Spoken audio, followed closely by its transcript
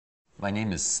My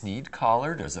name is Sneed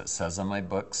Collard, as it says on my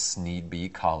book, Sneed B.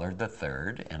 Collard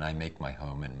III, and I make my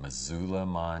home in Missoula,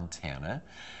 Montana,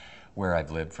 where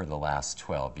I've lived for the last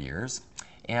 12 years.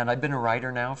 And I've been a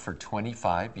writer now for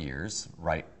 25 years,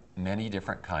 write many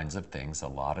different kinds of things, a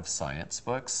lot of science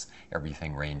books,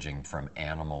 everything ranging from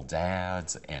animal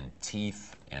dads and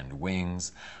teeth and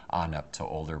wings on up to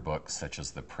older books such as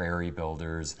The Prairie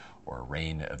Builders or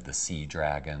Reign of the Sea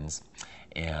Dragons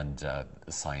and The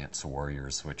Science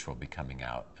Warriors, which will be coming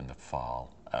out in the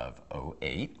fall of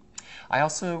 '08. I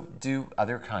also do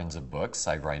other kinds of books.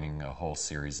 I'm writing a whole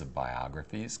series of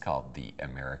biographies called the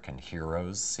American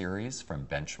Heroes series from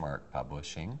Benchmark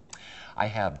Publishing. I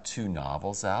have 2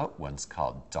 novels out. One's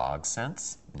called Dog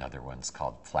Sense, another one's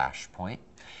called Flashpoint,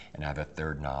 and I have a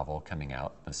 3rd novel coming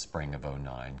out in the spring of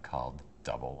 '09 called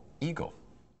Double Eagle.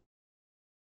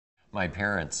 My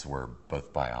parents were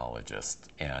both biologists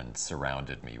and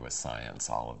surrounded me with science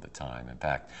all of the time. In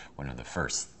fact, one of the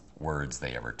first words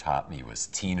they ever taught me was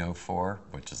tinophore,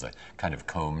 which is a kind of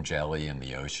comb jelly in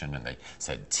the ocean, and they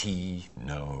said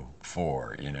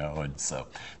T-no-for, and so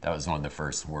that was one of the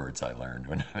first words I learned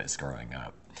when I was growing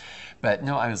up. But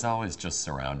no, I was always just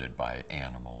surrounded by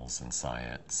animals and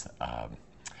science.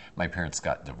 My parents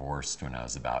got divorced when I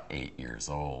was about 8 years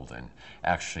old, and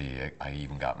actually I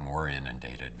even got more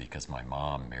inundated because my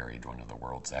mom married one of the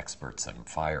world's experts in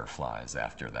fireflies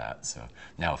after that. So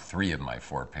now 3 of my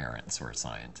 4 parents were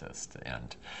scientists.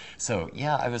 And so,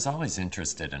 yeah, I was always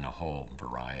interested in a whole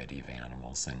variety of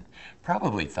animals and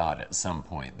probably thought at some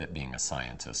point that being a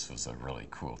scientist was a really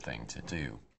cool thing to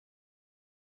do.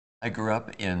 I grew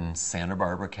up in Santa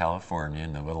Barbara, California,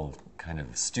 in a little kind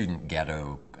of student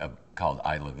ghetto called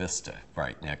Isla Vista,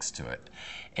 right next to it.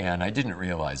 And I didn't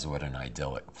realize what an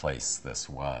idyllic place this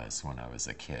was when I was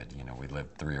a kid. We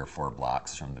lived 3 or 4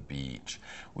 blocks from the beach.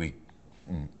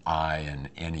 I and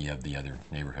any of the other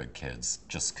neighborhood kids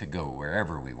just could go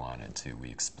wherever we wanted to. We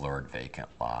explored vacant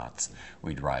lots.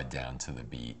 We'd ride down to the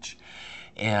beach.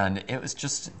 And it was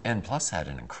just, and plus had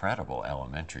an incredible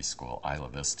elementary school, Isla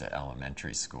Vista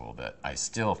Elementary School, that I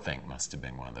still think must have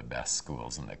been one of the best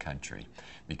schools in the country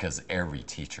because every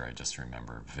teacher I just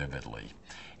remember vividly.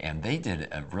 And they did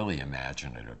really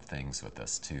imaginative things with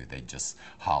us too. They'd just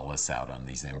haul us out on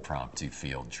these impromptu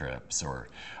field trips. Or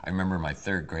I remember my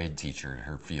 3rd grade teacher,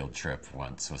 her field trip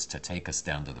once was to take us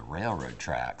down to the railroad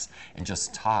tracks and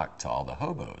just talk to all the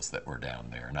hobos that were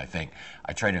down there. And I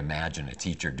try to imagine a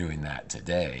teacher doing that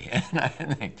today, and I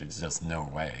think there's just no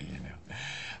way,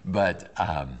 But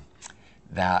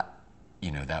that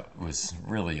was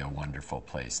really a wonderful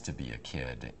place to be a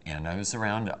kid. And I was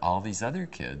around all these other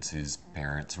kids whose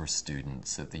parents were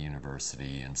students at the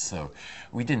university. And so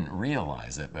we didn't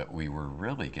realize it, but we were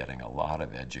really getting a lot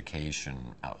of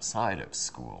education outside of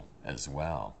school as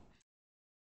well.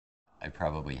 I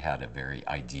probably had a very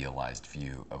idealized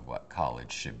view of what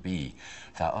college should be.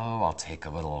 I thought, oh, I'll take a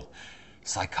little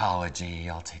psychology,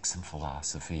 I'll take some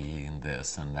philosophy and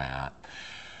this and that.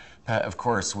 But of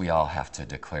course, we all have to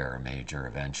declare a major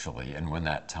eventually, and when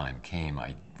that time came,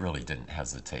 I really didn't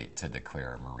hesitate to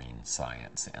declare a marine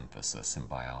science emphasis in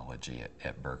biology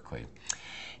at Berkeley.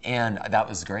 And that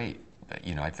was great.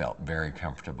 I felt very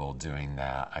comfortable doing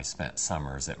that. I spent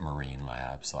summers at marine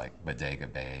labs like Bodega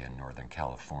Bay in Northern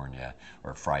California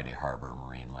or Friday Harbor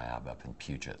Marine Lab up in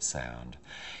Puget Sound.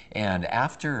 And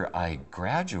after I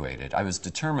graduated, I was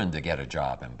determined to get a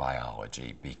job in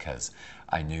biology because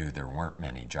I knew there weren't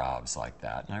many jobs like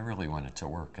that, and I really wanted to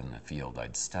work in the field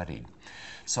I'd studied.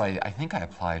 So I think I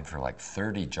applied for like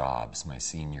 30 jobs my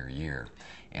senior year,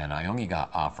 and I only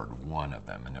got offered one of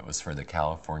them, and it was for the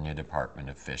California Department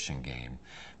of Fish and Game,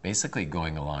 basically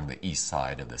going along the east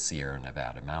side of the Sierra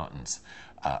Nevada mountains,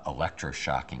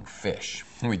 electroshocking fish.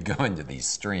 We'd go into these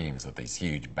streams with these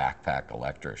huge backpack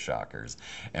electroshockers,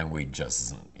 and we'd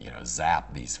just,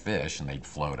 zap these fish, and they'd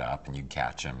float up, and you'd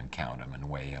catch them and count them and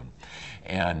weigh them,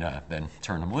 and then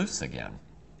turn them loose again.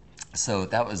 So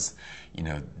that was,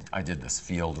 I did this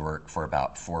field work for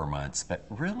about 4 months, but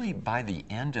really by the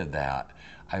end of that,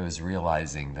 I was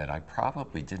realizing that I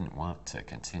probably didn't want to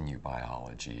continue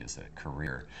biology as a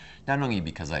career, not only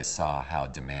because I saw how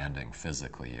demanding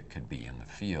physically it could be in the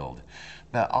field,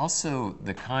 but also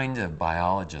the kind of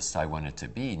biologist I wanted to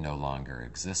be no longer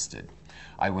existed.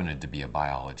 I wanted to be a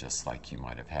biologist like you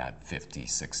might have had 50,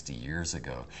 60 years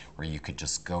ago, where you could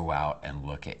just go out and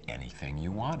look at anything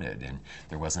you wanted, and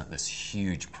there wasn't this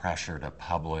huge pressure to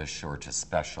publish or to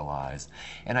specialize.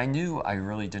 And I knew I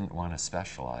really didn't want to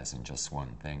specialize in just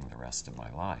one thing the rest of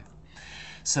my life.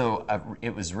 So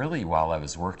it was really while I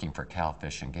was working for Cal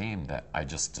Fish and Game that I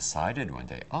just decided one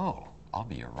day, oh, I'll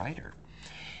be a writer.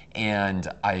 And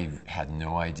I had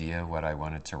no idea what I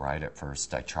wanted to write at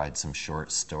first. I tried some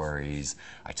short stories.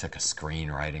 I took a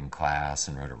screenwriting class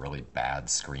and wrote a really bad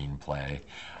screenplay.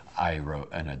 I wrote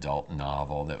an adult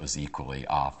novel that was equally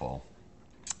awful.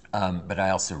 But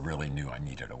I also really knew I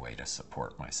needed a way to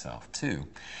support myself too.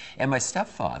 And my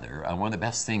stepfather, one of the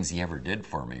best things he ever did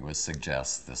for me was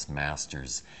suggest this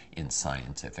Master's in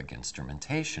Scientific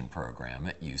Instrumentation program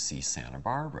at UC Santa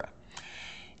Barbara.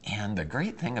 And the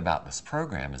great thing about this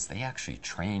program is they actually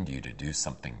trained you to do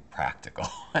something practical.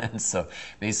 And so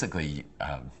basically,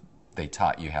 they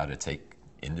taught you how to take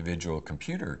individual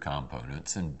computer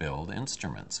components and build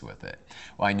instruments with it.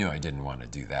 Well, I knew I didn't want to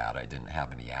do that. I didn't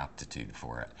have any aptitude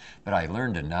for it. But I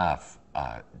learned enough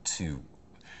to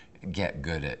get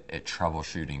good at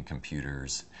troubleshooting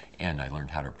computers, and I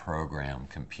learned how to program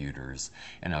computers.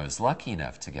 And I was lucky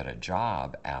enough to get a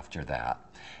job after that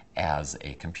as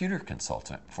a computer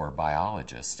consultant for a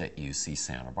biologist at UC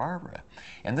Santa Barbara.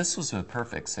 And this was a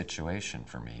perfect situation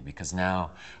for me because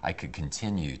now I could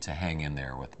continue to hang in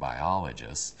there with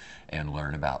biologists and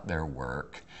learn about their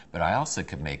work, but I also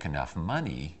could make enough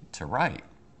money to write.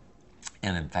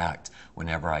 And in fact,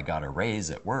 whenever I got a raise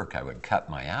at work, I would cut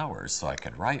my hours so I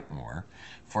could write more.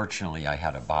 Fortunately, I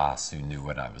had a boss who knew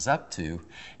what I was up to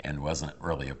and wasn't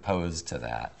really opposed to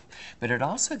that. But it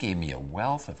also gave me a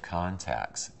wealth of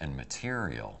contacts and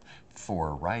material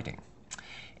for writing.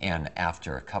 And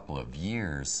after a couple of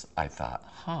years, I thought,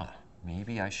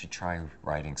 maybe I should try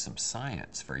writing some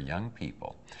science for young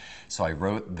people. So I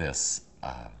wrote this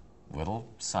little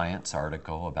science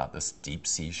article about this deep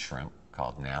sea shrimp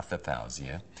called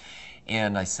Nathathausia,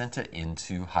 and I sent it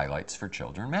into Highlights for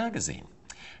Children magazine.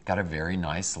 Got a very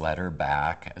nice letter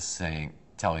back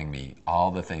telling me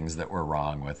all the things that were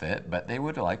wrong with it, but they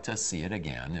would like to see it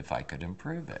again if I could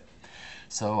improve it.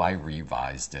 So I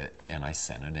revised it and I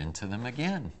sent it in to them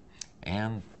again.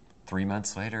 And 3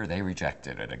 months later, they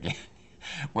rejected it again.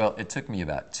 Well, it took me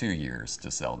about 2 years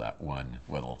to sell that one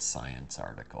little science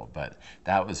article, but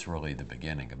that was really the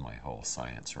beginning of my whole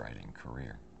science writing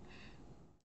career.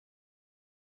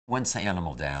 Once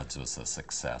Animal Dads was a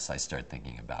success, I started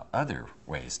thinking about other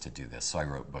ways to do this. So I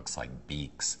wrote books like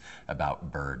Beaks, about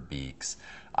bird beaks.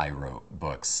 I wrote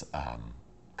books, a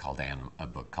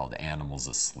book called Animals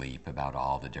Asleep, about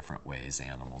all the different ways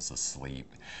animals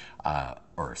asleep. My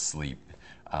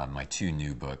 2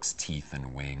 new books, Teeth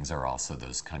and Wings, are also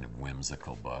those kind of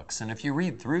whimsical books. And if you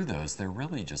read through those, they're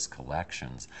really just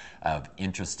collections of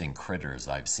interesting critters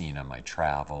I've seen on my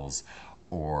travels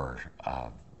or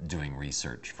doing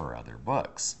research for other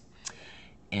books.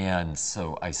 And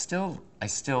so I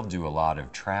still do a lot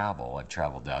of travel. I've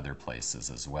traveled to other places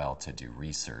as well to do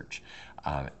research.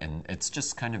 And it's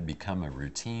just kind of become a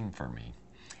routine for me,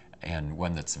 and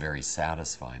one that's very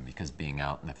satisfying because being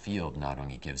out in the field not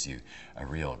only gives you a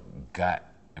real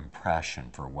gut impression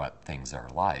for what things are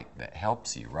like that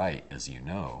helps you write, as you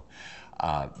know,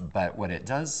 but what it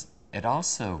does, it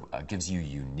also gives you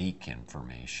unique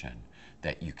information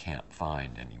that you can't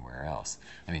find anywhere else.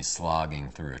 I mean,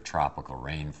 slogging through a tropical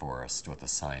rainforest with a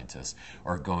scientist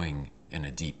or going in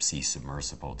a deep sea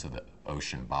submersible to the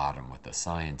ocean bottom with a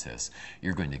scientist,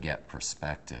 you're going to get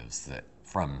perspectives that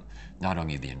from not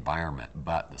only the environment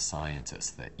but the scientists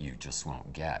that you just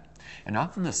won't get. And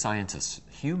often the scientists'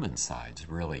 human sides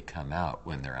really come out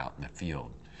when they're out in the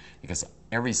field, because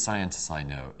every scientist I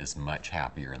know is much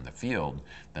happier in the field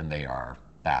than they are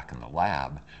back in the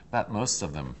lab, but most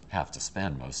of them have to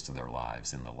spend most of their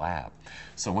lives in the lab.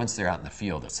 So once they're out in the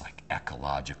field, it's like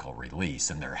ecological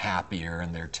release, and they're happier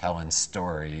and they're telling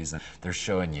stories and they're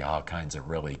showing you all kinds of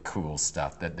really cool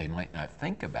stuff that they might not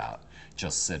think about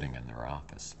just sitting in their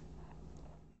office.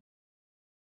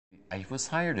 I was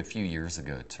hired a few years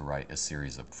ago to write a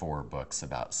series of 4 books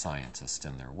about scientists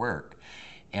and their work.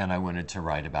 And I wanted to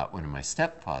write about one of my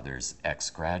stepfather's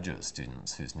ex-graduate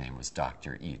students, whose name was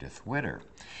Dr. Edith Witter.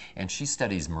 And she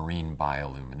studies marine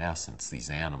bioluminescence, these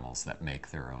animals that make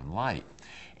their own light.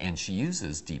 And she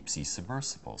uses deep-sea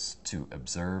submersibles to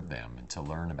observe them and to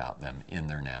learn about them in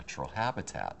their natural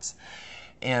habitats.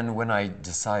 And when I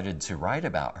decided to write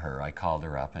about her, I called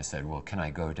her up and I said, well, can I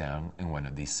go down in one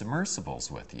of these submersibles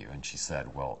with you? And she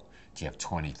said, well, do you have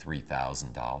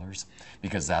 $23,000?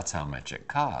 Because that's how much it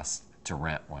costs to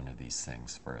rent one of these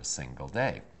things for a single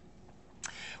day.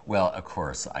 Well, of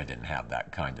course, I didn't have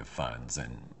that kind of funds,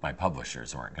 and my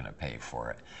publishers weren't going to pay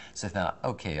for it. So I thought,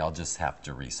 okay, I'll just have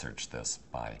to research this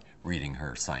by reading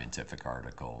her scientific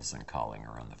articles and calling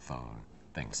her on the phone,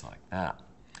 things like that.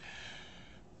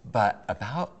 But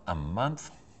about a month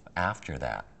after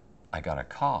that, I got a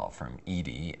call from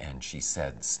Edie, and she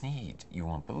said, Sneed, you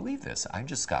won't believe this. I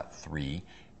just got 3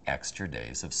 extra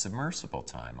days of submersible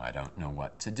time I don't know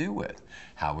what to do with.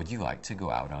 How would you like to go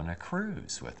out on a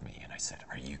cruise with me? And I said,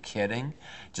 are you kidding?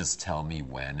 Just tell me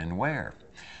when and where.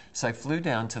 So I flew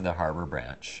down to the Harbor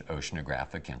Branch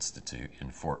Oceanographic Institute in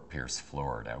Fort Pierce,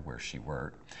 Florida, where she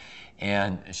worked,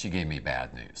 and she gave me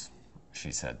bad news.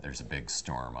 She said, there's a big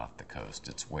storm off the coast.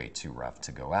 It's way too rough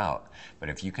to go out. But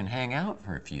if you can hang out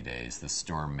for a few days, the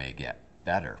storm may get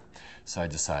better. So I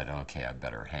decided, okay, I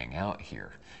better hang out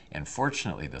here. And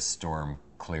fortunately, the storm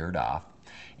cleared off,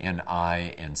 and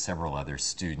I and several other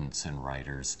students and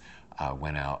writers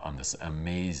went out on this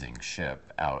amazing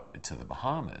ship out to the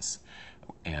Bahamas.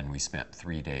 And we spent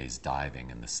 3 days diving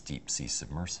in this deep sea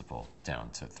submersible down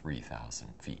to 3,000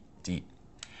 feet deep.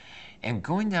 And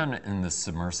going down in the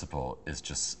submersible is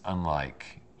just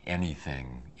unlike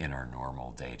anything in our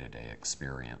normal day-to-day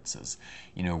experiences.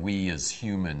 You know, we as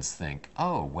humans think,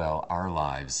 oh, well, our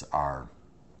lives are,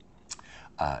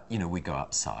 we go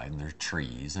outside and there are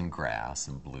trees and grass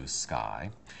and blue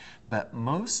sky. But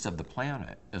most of the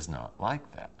planet is not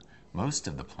like that. Most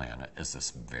of the planet is this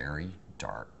very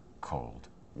dark, cold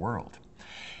world.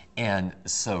 And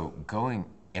so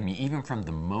even from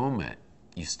the moment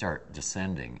you start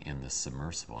descending in the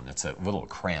submersible, and it's a little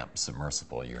cramped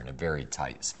submersible, you're in a very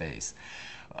tight space.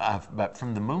 But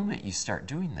from the moment you start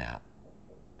doing that,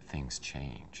 things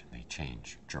change. They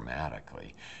change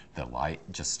dramatically. The light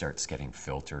just starts getting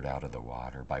filtered out of the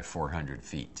water. By 400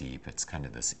 feet deep, it's kind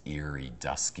of this eerie,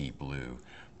 dusky blue.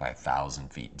 By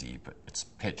 1,000 feet deep, it's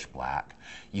pitch black.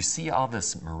 You see all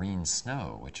this marine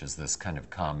snow, which is this kind of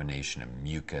combination of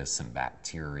mucus and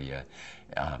bacteria,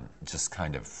 just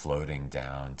kind of floating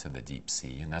down to the deep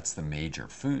sea, and that's the major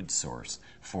food source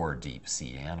for deep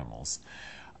sea animals.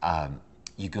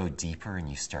 You go deeper and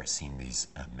you start seeing these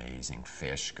amazing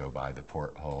fish go by the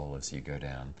porthole as you go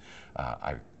down.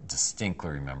 I distinctly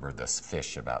remember this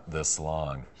fish about this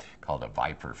long called a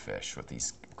viper fish with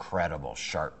these incredible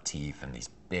sharp teeth and these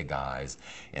big eyes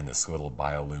and this little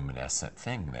bioluminescent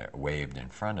thing that waved in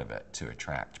front of it to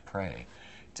attract prey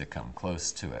to come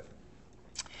close to it.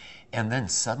 And then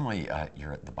suddenly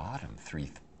you're at the bottom,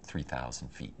 3,000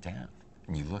 feet down.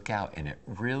 And you look out and it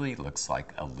really looks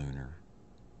like a lunar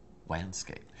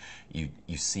landscape.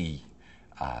 You see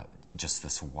just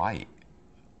this white,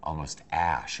 almost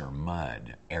ash or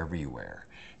mud everywhere.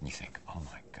 And you think, oh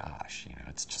my gosh,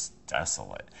 it's just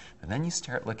desolate. And then you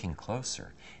start looking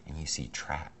closer and you see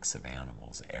tracks of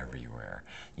animals everywhere.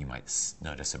 You might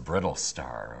notice a brittle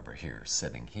star over here,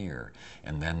 sitting here,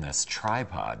 and then this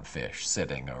tripod fish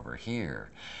sitting over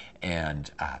here, and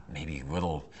maybe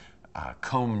little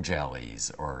comb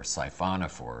jellies or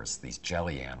siphonophores. These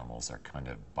jelly animals are kind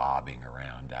of bobbing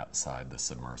around outside the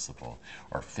submersible,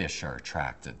 or fish are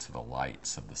attracted to the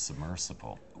lights of the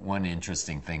submersible. One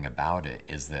interesting thing about it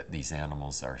is that these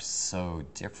animals are so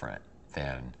different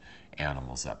than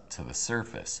animals up to the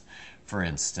surface. For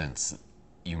instance,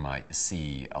 you might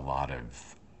see a lot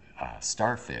of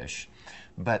starfish,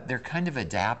 but they're kind of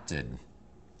adapted.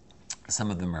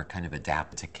 Some of them are kind of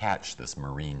adapted to catch this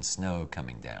marine snow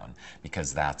coming down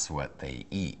because that's what they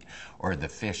eat. Or the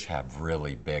fish have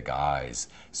really big eyes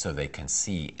so they can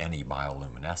see any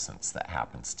bioluminescence that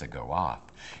happens to go off.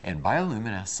 And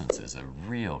bioluminescence is a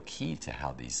real key to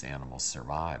how these animals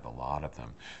survive, a lot of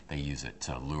them. They use it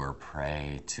to lure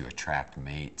prey, to attract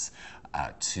mates,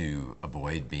 to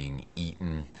avoid being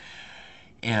eaten.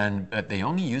 But they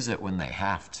only use it when they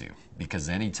have to, because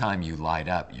anytime you light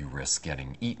up, you risk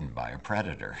getting eaten by a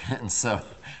predator. And so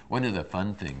one of the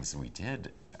fun things we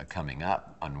did coming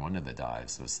up on one of the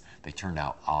dives was they turned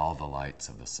out all the lights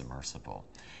of the submersible.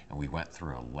 And we went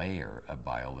through a layer of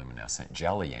bioluminescent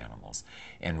jelly animals.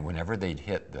 And whenever they'd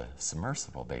hit the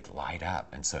submersible, they'd light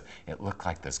up. And so it looked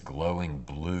like this glowing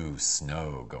blue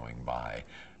snow going by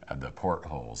the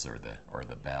portholes or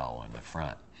the bell in the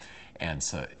front. And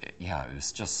so, yeah, it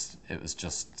was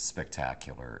just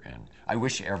spectacular, and I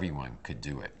wish everyone could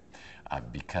do it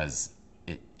because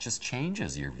it just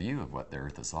changes your view of what the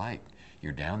Earth is like.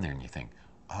 You're down there and you think,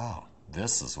 oh,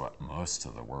 this is what most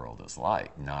of the world is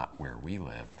like, not where we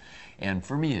live. And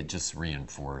for me, it just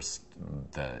reinforced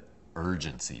the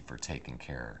urgency for taking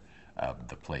care of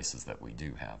the places that we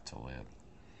do have to live.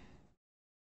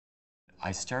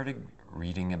 I started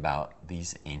reading about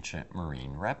these ancient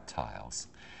marine reptiles.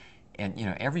 And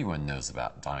everyone knows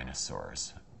about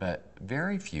dinosaurs, but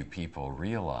very few people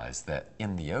realize that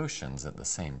in the oceans at the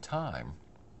same time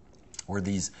were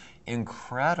these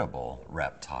incredible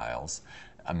reptiles,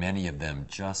 many of them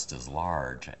just as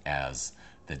large as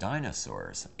the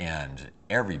dinosaurs, and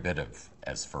every bit of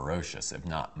as ferocious, if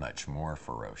not much more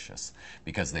ferocious,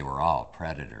 because they were all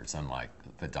predators, unlike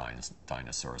the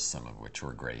dinosaurs, some of which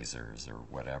were grazers or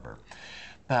whatever.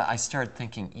 But I started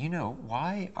thinking,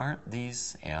 why aren't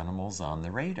these animals on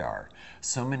the radar?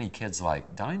 So many kids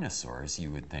like dinosaurs,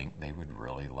 you would think they would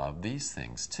really love these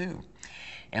things too.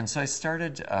 And so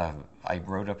I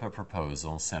wrote up a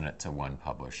proposal, sent it to one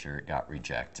publisher, it got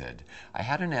rejected. I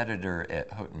had an editor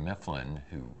at Houghton Mifflin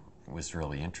who was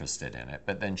really interested in it,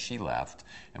 but then she left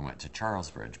and went to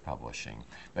Charlesbridge Publishing.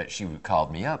 But she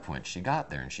called me up when she got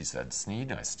there and she said,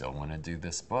 Sneed, I still want to do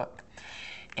this book.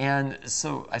 And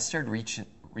so I started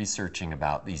researching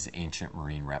about these ancient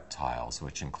marine reptiles,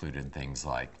 which included things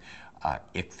like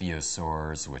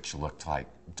ichthyosaurs, which looked like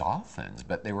dolphins,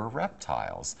 but they were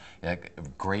reptiles. A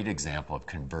great example of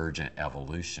convergent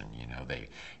evolution.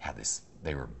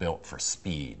 They were built for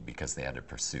speed because they had to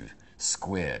pursue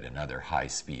squid and other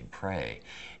high-speed prey.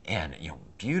 And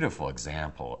beautiful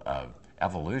example of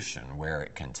evolution where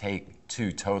it can take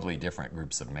two totally different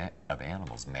groups of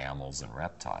animals, mammals and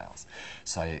reptiles.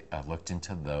 So I looked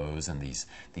into those, and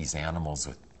these animals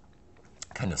with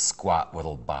kind of squat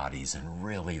little bodies and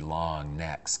really long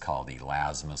necks called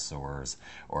elasmosaurs,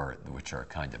 which are a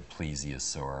kind of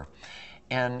plesiosaur.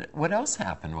 And what else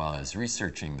happened while I was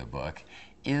researching the book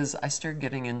is I started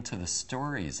getting into the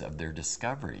stories of their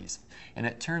discoveries. And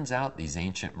it turns out these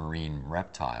ancient marine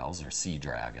reptiles, or sea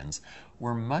dragons,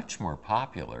 were much more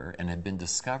popular and had been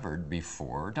discovered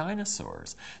before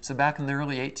dinosaurs. So back in the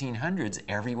early 1800s,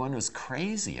 everyone was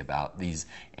crazy about these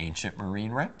ancient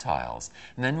marine reptiles.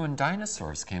 And then when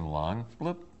dinosaurs came along,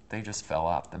 bloop, they just fell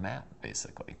off the map,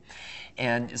 basically.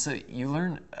 And so you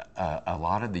learn a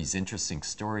lot of these interesting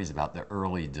stories about the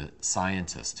early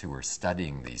scientists who were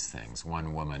studying these things.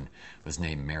 One woman was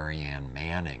named Mary Ann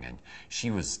Manning, and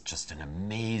she was just an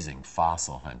amazing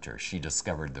fossil hunter. She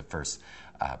discovered the first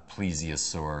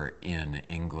plesiosaur in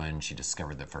England. She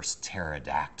discovered the first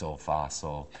pterodactyl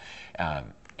fossil,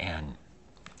 and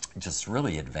just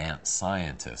really advanced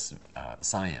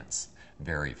science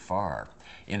very far.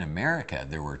 In America,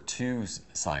 there were two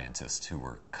scientists who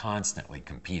were constantly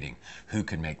competing who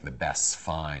could make the best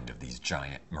find of these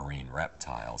giant marine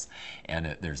reptiles.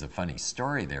 And there's a funny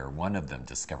story there. One of them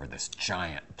discovered this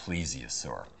giant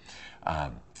plesiosaur,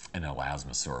 an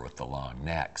elasmosaur with the long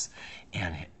necks.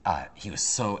 And he was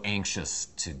so anxious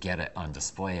to get it on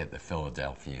display at the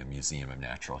Philadelphia Museum of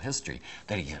Natural History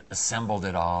that he assembled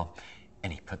it all,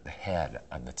 and he put the head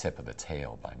on the tip of the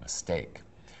tail by mistake.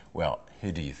 Well,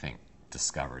 who do you think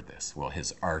discovered this? Well,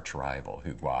 his arch rival,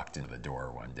 who walked into the door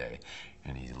one day,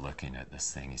 and he's looking at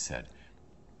this thing. He said,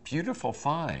 beautiful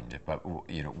find, but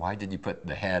why did you put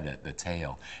the head at the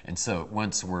tail? And so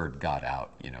once word got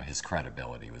out, his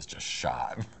credibility was just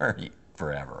shot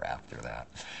forever after that.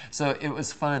 So it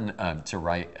was fun to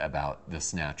write about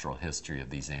this natural history of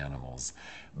these animals,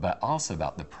 but also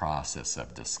about the process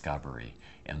of discovery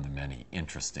and the many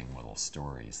interesting little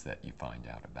stories that you find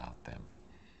out about them.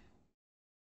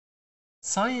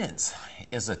 Science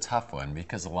is a tough one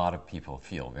because a lot of people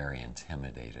feel very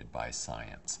intimidated by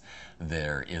science.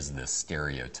 There is this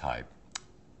stereotype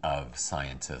of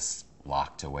scientists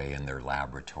locked away in their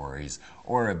laboratories,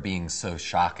 or of being so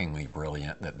shockingly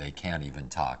brilliant that they can't even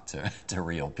talk to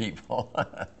real people,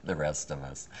 the rest of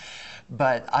us.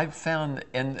 But I've found,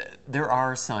 and there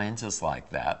are scientists like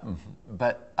that,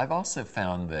 but I've also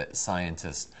found that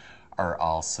scientists are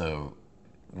also,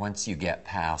 once you get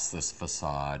past this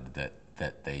facade that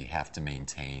they have to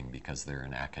maintain because they're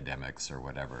in academics or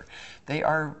whatever, they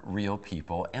are real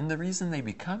people. And the reason they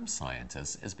become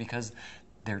scientists is because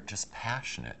they're just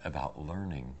passionate about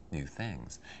learning new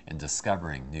things and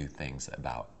discovering new things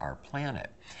about our planet.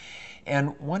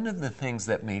 And one of the things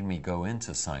that made me go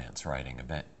into science writing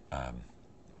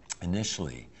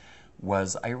initially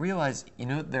was I realized,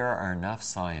 there are enough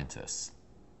scientists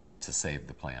to save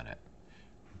the planet,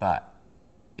 but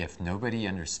if nobody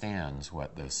understands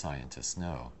what those scientists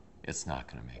know, it's not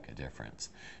going to make a difference,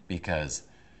 because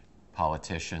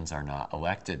politicians are not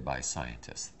elected by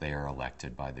scientists. They are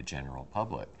elected by the general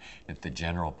public. If the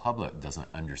general public doesn't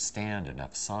understand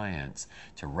enough science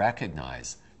to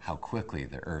recognize how quickly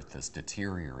the Earth is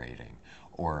deteriorating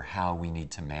or how we need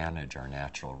to manage our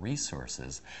natural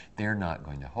resources, they're not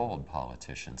going to hold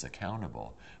politicians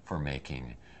accountable for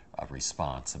making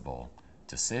responsible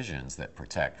decisions that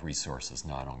protect resources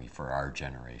not only for our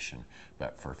generation,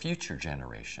 but for future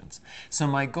generations. So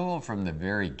my goal from the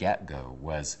very get-go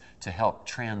was to help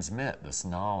transmit this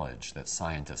knowledge that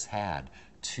scientists had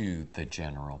to the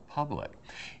general public,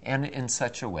 and in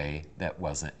such a way that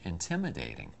wasn't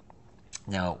intimidating.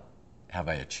 Now, Have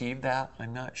I achieved that?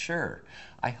 I'm not sure.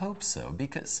 I hope so,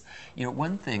 because,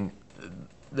 one thing,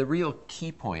 the real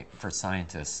key point for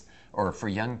scientists or for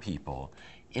young people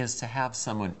is to have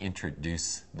someone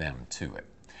introduce them to it.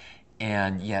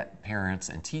 And yet parents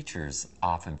and teachers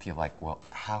often feel like, well,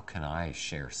 how can I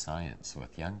share science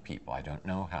with young people? I don't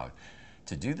know how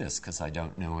to do this because I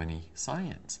don't know any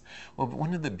science. Well, but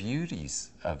one of the beauties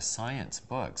of science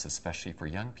books, especially for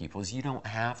young people, is you don't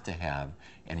have to have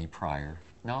any prior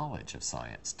knowledge of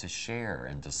science to share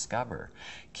and discover.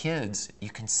 Kids,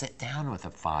 you can sit down with a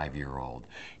 5-year-old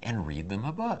and read them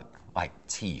a book like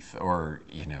teeth or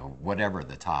whatever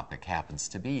the topic happens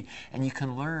to be, and you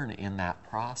can learn in that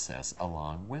process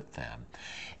along with them.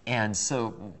 And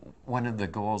so one of the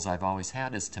goals I've always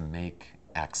had is to make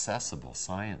accessible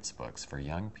science books for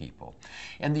young people.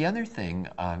 And the other thing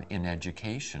in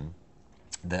education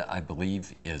that I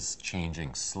believe is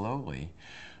changing slowly,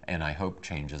 and I hope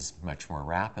changes much more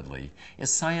rapidly, is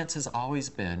science has always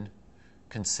been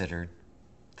considered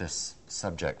this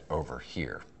subject over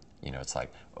here. It's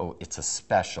like, oh, it's a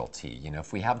specialty.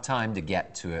 If we have time to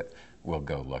get to it, we'll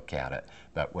go look at it.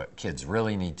 But what kids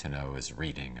really need to know is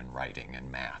reading and writing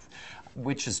and math,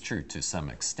 which is true to some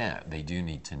extent. They do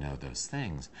need to know those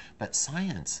things. But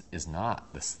science is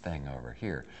not this thing over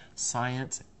here.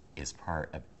 Science is part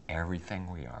of everything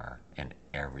we are and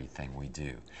everything we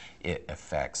do. It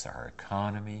affects our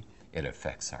economy. It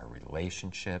affects our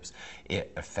relationships.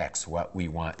 It affects what we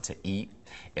want to eat.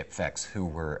 It affects who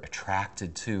we're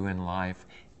attracted to in life.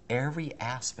 Every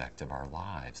aspect of our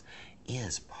lives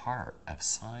is part of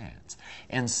science.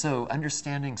 And so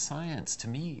understanding science to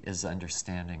me is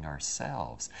understanding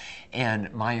ourselves. And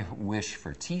my wish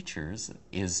for teachers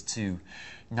is to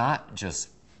not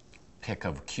just pick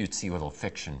a cutesy little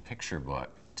fiction picture book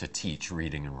to teach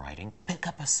reading and writing. Pick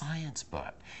up a science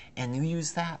book and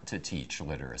use that to teach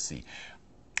literacy.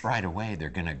 Right away, they're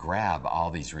going to grab all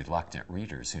these reluctant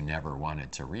readers who never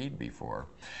wanted to read before.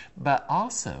 But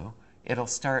also, it'll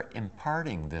start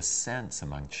imparting this sense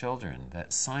among children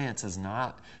that science is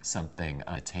not something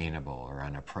unattainable or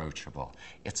unapproachable.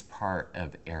 It's part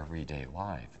of everyday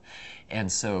life.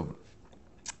 And so,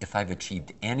 if I've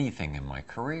achieved anything in my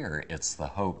career, it's the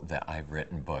hope that I've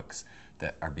written books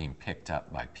that are being picked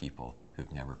up by people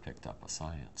who've never picked up a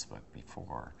science book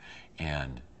before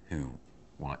and who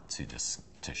want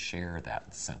to share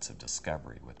that sense of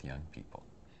discovery with young people.